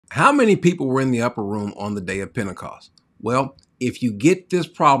How many people were in the upper room on the day of Pentecost? Well, if you get this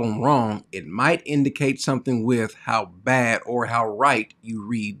problem wrong, it might indicate something with how bad or how right you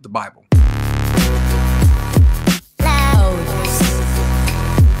read the Bible.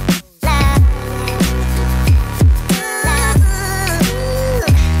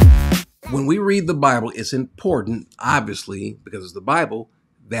 When we read the Bible, it's important, obviously, because it's the Bible,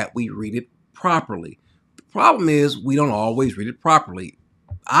 that we read it properly. The problem is we don't always read it properly,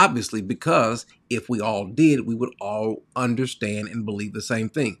 obviously, because if we all did, we would all understand and believe the same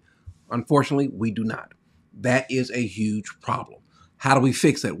thing. Unfortunately, we do not. That is a huge problem. How do we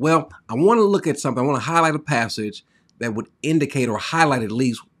fix that? Well, I want to look at something. I want to highlight a passage that would indicate or highlight at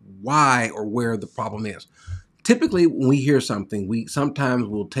least why or where the problem is. Typically, when we hear something, we sometimes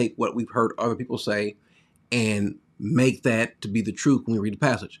will take what we've heard other people say and make that to be the truth when we read the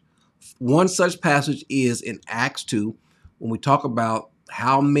passage. One such passage is in Acts 2, when we talk about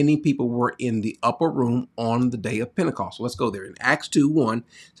how many people were in the upper room on the day of Pentecost. So let's go there. In Acts 2:1, it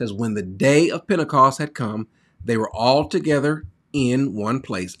says, when the day of Pentecost had come, they were all together in one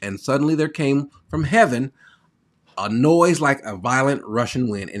place, and suddenly there came from heaven a noise like a violent rushing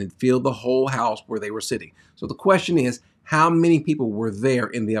wind, and it filled the whole house where they were sitting. So the question is, how many people were there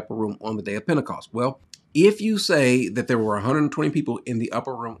in the upper room on the day of Pentecost? Well, if you say that there were 120 people in the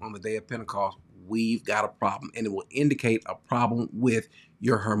upper room on the day of Pentecost, we've got a problem, and it will indicate a problem with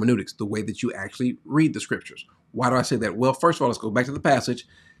your hermeneutics, the way that you actually read the scriptures. Why do I say that? Well, first of all, let's go back to the passage,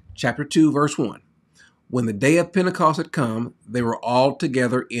 chapter 2, verse 1. When the day of Pentecost had come, they were all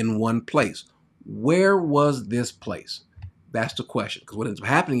together in one place. Where was this place? That's the question. Because what ends up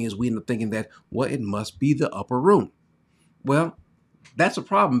happening is we end up thinking that, well, it must be the upper room. Well, that's a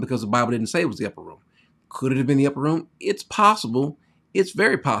problem because the Bible didn't say it was the upper room. Could it have been the upper room? It's possible. It's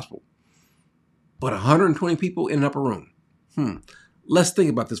very possible. But 120 people in an upper room. Let's think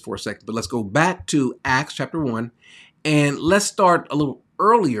about this for a second. But let's go back to Acts chapter 1. And let's start a little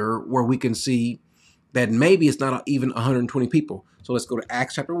earlier where we can see that maybe it's not even 120 people. So let's go to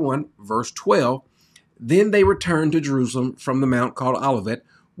Acts chapter 1, verse 12. Then they returned to Jerusalem from the mount called Olivet,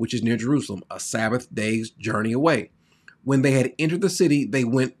 which is near Jerusalem, a Sabbath day's journey away. When they had entered the city, they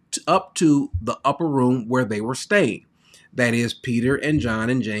went up to the upper room where they were staying. That is Peter and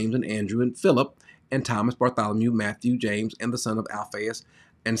John and James and Andrew and Philip and Thomas, Bartholomew, Matthew, James, and the son of Alphaeus,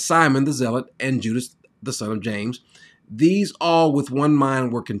 and Simon the Zealot, and Judas, the son of James. These all with one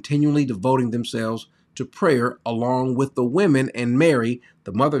mind were continually devoting themselves to prayer, along with the women and Mary,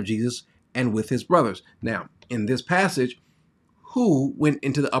 the mother of Jesus, and with his brothers. Now, in this passage, who went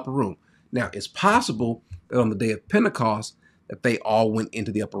into the upper room? Now, it's possible that on the day of Pentecost that they all went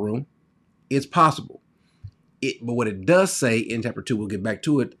into the upper room. It's possible. But what it does say in chapter 2, we'll get back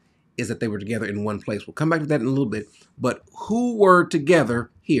to it, is that they were together in one place. We'll come back to that in a little bit. But who were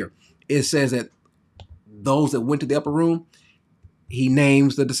together here? It says that those that went to the upper room, he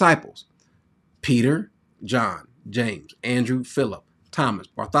names the disciples. Peter, John, James, Andrew, Philip, Thomas,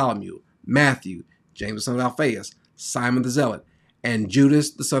 Bartholomew, Matthew, James the son of Alphaeus, Simon the Zealot, and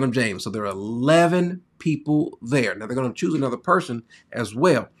Judas the son of James. So there are 11 people there. Now they're going to choose another person as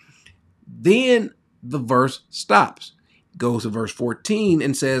well. Then the verse stops, goes to verse 14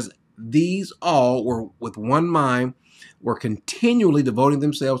 and says, these all were with one mind, were continually devoting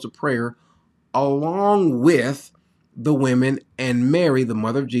themselves to prayer, along with the women and Mary, the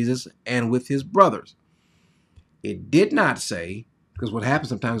mother of Jesus, and with his brothers. It did not say, because what happens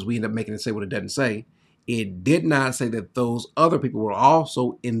sometimes we end up making it say what it doesn't say. It did not say that those other people were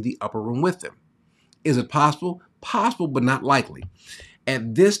also in the upper room with them. Is it possible? Possible, but not likely.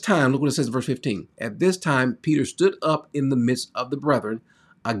 At this time, look what it says in verse 15. At this time, Peter stood up in the midst of the brethren.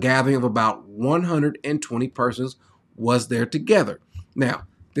 A gathering of about 120 persons was there together. Now,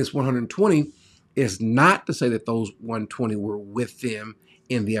 this 120 is not to say that those 120 were with them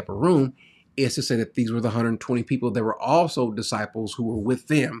in the upper room. It's to say that these were the 120 people. There were also disciples who were with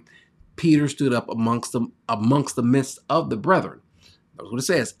them. Peter stood up amongst the midst of the brethren. That's what it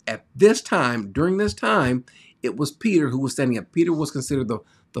says. At this time, during this time, it was Peter who was standing up. Peter was considered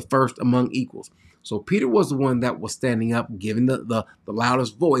the first among equals. So Peter was the one that was standing up, giving the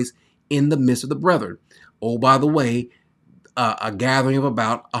loudest voice in the midst of the brethren. Oh, by the way, a gathering of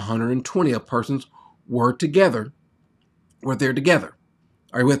about 120 persons were there together.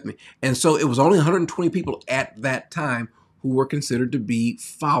 Are you with me? And so it was only 120 people at that time who were considered to be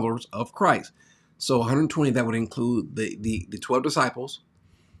followers of Christ. So 120, that would include the 12 disciples,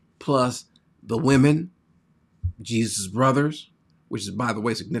 plus the women, Jesus' brothers, which is, by the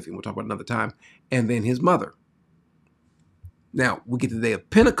way, significant. We'll talk about another time, and then his mother. Now, we get to the day of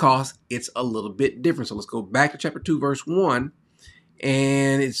Pentecost, it's a little bit different. So let's go back to chapter 2, verse 1.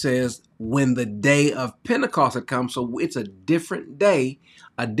 And it says, when the day of Pentecost had come. So it's a different day,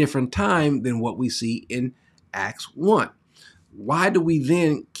 a different time than what we see in Acts 1. Why do we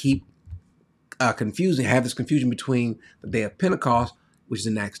then keep have this confusion between the day of Pentecost, which is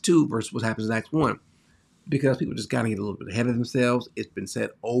in Acts 2, versus what happens in Acts 1? Because people just got to get a little bit ahead of themselves. It's been said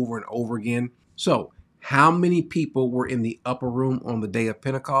over and over again. So, how many people were in the upper room on the day of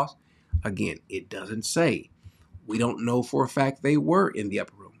Pentecost? Again, it doesn't say. We don't know for a fact they were in the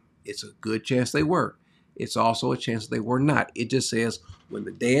upper room. It's a good chance they were. It's also a chance they were not. It just says when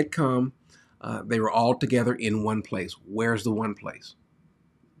the day had come, they were all together in one place. Where's the one place?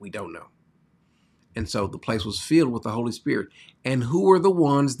 We don't know. And so the place was filled with the Holy Spirit. And who were the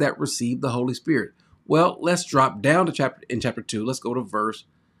ones that received the Holy Spirit? Well, let's drop down to chapter 2. Let's go to verse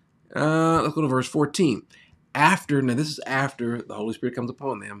 14. This is after the Holy Spirit comes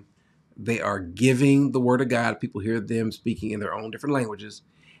upon them. They are giving the word of God. People hear them speaking in their own different languages.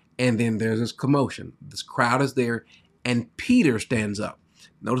 And then there's this commotion. This crowd is there, and Peter stands up.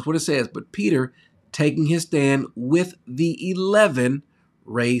 Notice what it says. But Peter, taking his stand with the 11,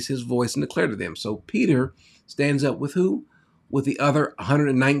 raised his voice and declared to them. So Peter stands up with who? With the other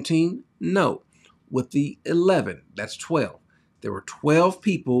 119? No, with the 11. That's 12. There were 12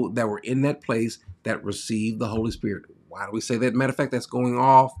 people that were in that place that received the Holy Spirit. Why do we say that? Matter of fact, that's going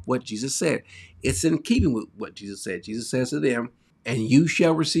off what Jesus said. It's in keeping with what Jesus said. Jesus says to them, and you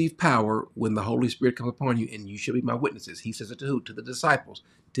shall receive power when the Holy Spirit comes upon you, and you shall be my witnesses. He says it to who? To the disciples.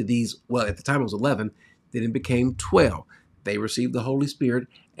 To these, well, at the time it was 11, then it became 12. They received the Holy Spirit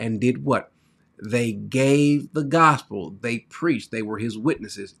and did what? They gave the gospel. They preached. They were his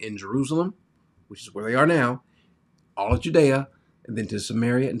witnesses in Jerusalem, which is where they are now, all of Judea, and then to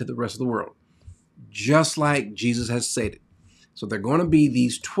Samaria and to the rest of the world. Just like Jesus has said it. So they're going to be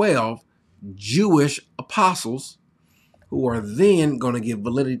these 12 Jewish apostles who are then going to give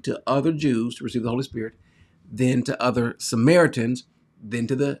validity to other Jews to receive the Holy Spirit, then to other Samaritans, then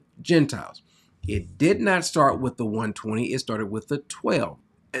to the Gentiles. It did not start with the 120. It started with the 12.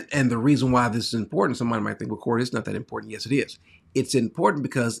 And the reason why this is important, somebody might think, well, Corey, it's not that important. Yes, it is. It's important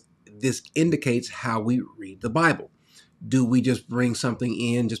because this indicates how we read the Bible. Do we just bring something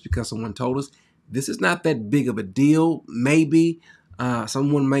in just because someone told us? This is not that big of a deal. Maybe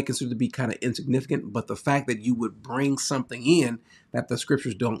someone may consider to be kind of insignificant, but the fact that you would bring something in that the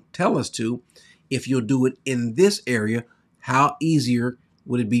scriptures don't tell us to, if you'll do it in this area, how easier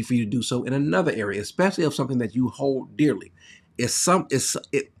would it be for you to do so in another area, especially of something that you hold dearly? If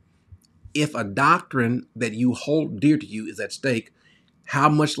a doctrine that you hold dear to you is at stake, how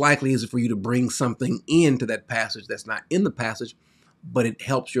much likely is it for you to bring something into that passage that's not in the passage, but it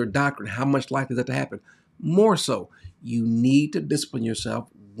helps your doctrine? How much likely is that to happen? More so, you need to discipline yourself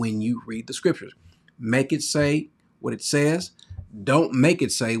when you read the scriptures. Make it say what it says. Don't make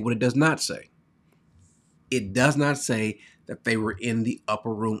it say what it does not say. It does not say that they were in the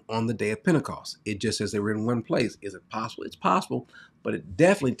upper room on the day of Pentecost. It just says they were in one place. Is it possible? It's possible, but it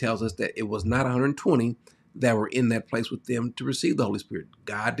definitely tells us that it was not 120 that were in that place with them to receive the Holy Spirit.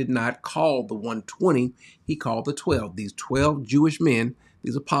 God did not call the 120. He called the 12. These 12 Jewish men,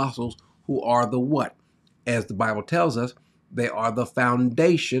 these apostles, who are the what? As the Bible tells us, they are the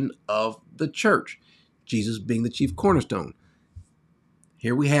foundation of the church. Jesus being the chief cornerstone.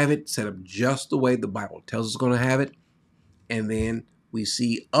 Here we have it set up just the way the Bible tells us it's going to have it. And then we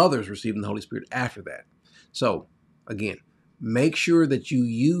see others receiving the Holy Spirit after that. So, again, make sure that you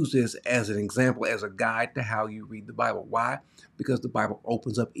use this as an example, as a guide to how you read the Bible. Why? Because the Bible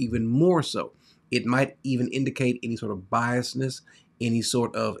opens up even more so. It might even indicate any sort of biasness, any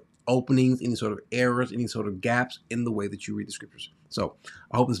sort of openings, any sort of errors, any sort of gaps in the way that you read the scriptures. So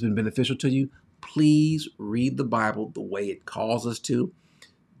I hope it's been beneficial to you. Please read the Bible the way it calls us to,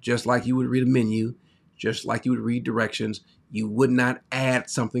 just like you would read a menu, just like you would read directions. You would not add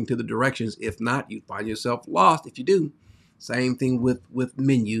something to the directions. If not, you'd find yourself lost if you do. Same thing with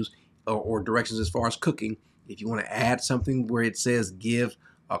menus or directions as far as cooking. If you want to add something where it says give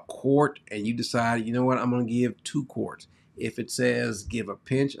a quart and you decide, you know what, I'm going to give 2 quarts. If it says give a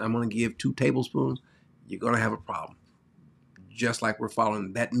pinch, I'm going to give 2 tablespoons, you're going to have a problem. Just like we're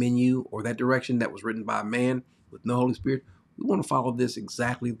following that menu or that direction that was written by a man with no Holy Spirit, we want to follow this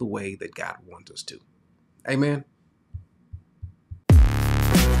exactly the way that God wants us to. Amen.